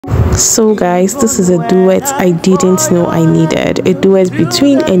So guys, this is a duet I didn't know I needed. A duet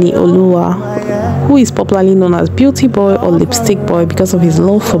between Enioluwa, who is popularly known as Beauty Boy or Lipstick Boy because of his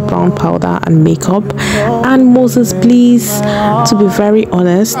love for brown powder and makeup, and Moses Bliss. To be very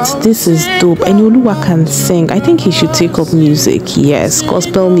honest, this is dope. Enioluwa can sing. I think he should take up music. Yes,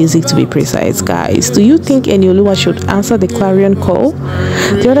 gospel music to be precise, guys. Do you think Enioluwa should answer the clarion call?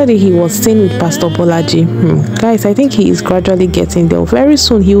 The other day he was staying with Pastor Bolaji. Guys, I think he is gradually getting there. Very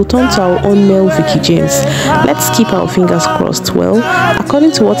soon he will turn to our own male Vicky James. Let's keep our fingers crossed. Well,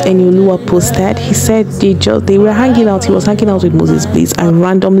 according to what Enioluwa posted, he said they were hanging out. He was hanging out with Moses Bliss and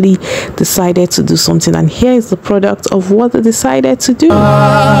randomly decided to do something. And here is the product of what they decided to do.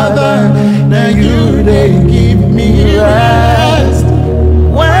 Father, now you they give me rest.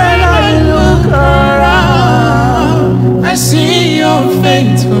 When I look around, I see your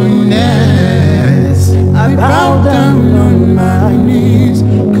faithfulness. I bow down on my knees,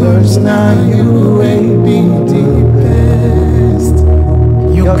 'cause now you will be the best.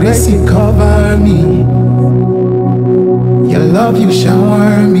 Your grace you cover me, your love you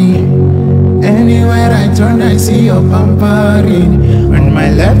shower me. Anywhere I turn I see your pampering. On my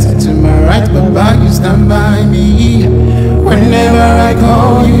left to my right, Baba you stand by me. Whenever I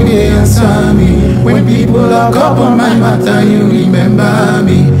call you they answer me. When people lock up on my matter you remember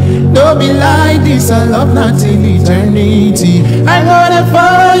me. Don't be like this, I love not till eternity. I'm gonna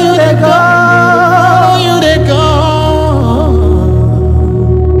follow you, they go, you they go.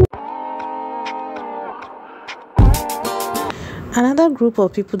 Another group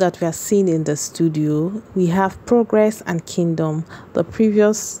of people that we are seeing in the studio, we have Progress and Kingdom, the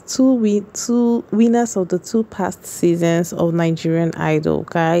previous two winners of the two past seasons of Nigerian Idol.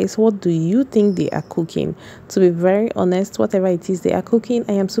 Guys, what do you think they are cooking? To be very honest, whatever it is they are cooking,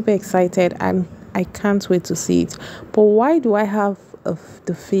 I am super excited and I can't wait to see it. But why do I have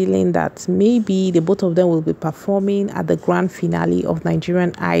the feeling that maybe the both of them will be performing at the grand finale of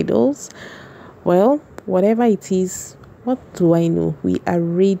Nigerian Idols? Well, whatever it is, what do I know? We are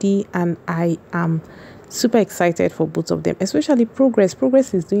ready and I am super excited for both of them, especially Progress.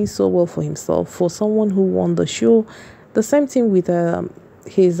 Progress is doing so well for himself, for someone who won the show. The same thing with the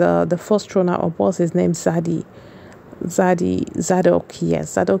first runner up, what's his name, Zadok.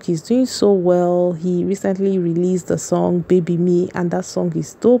 Yes, Zadok is doing so well. He recently released the song Baby Me and that song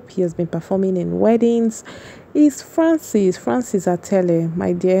is dope. He has been performing in weddings. It's Francis Atele,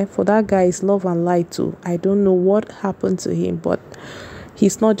 my dear. For that guy is love and light too. I don't know what happened to him, but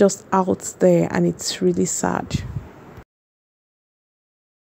he's not just out there and it's really sad.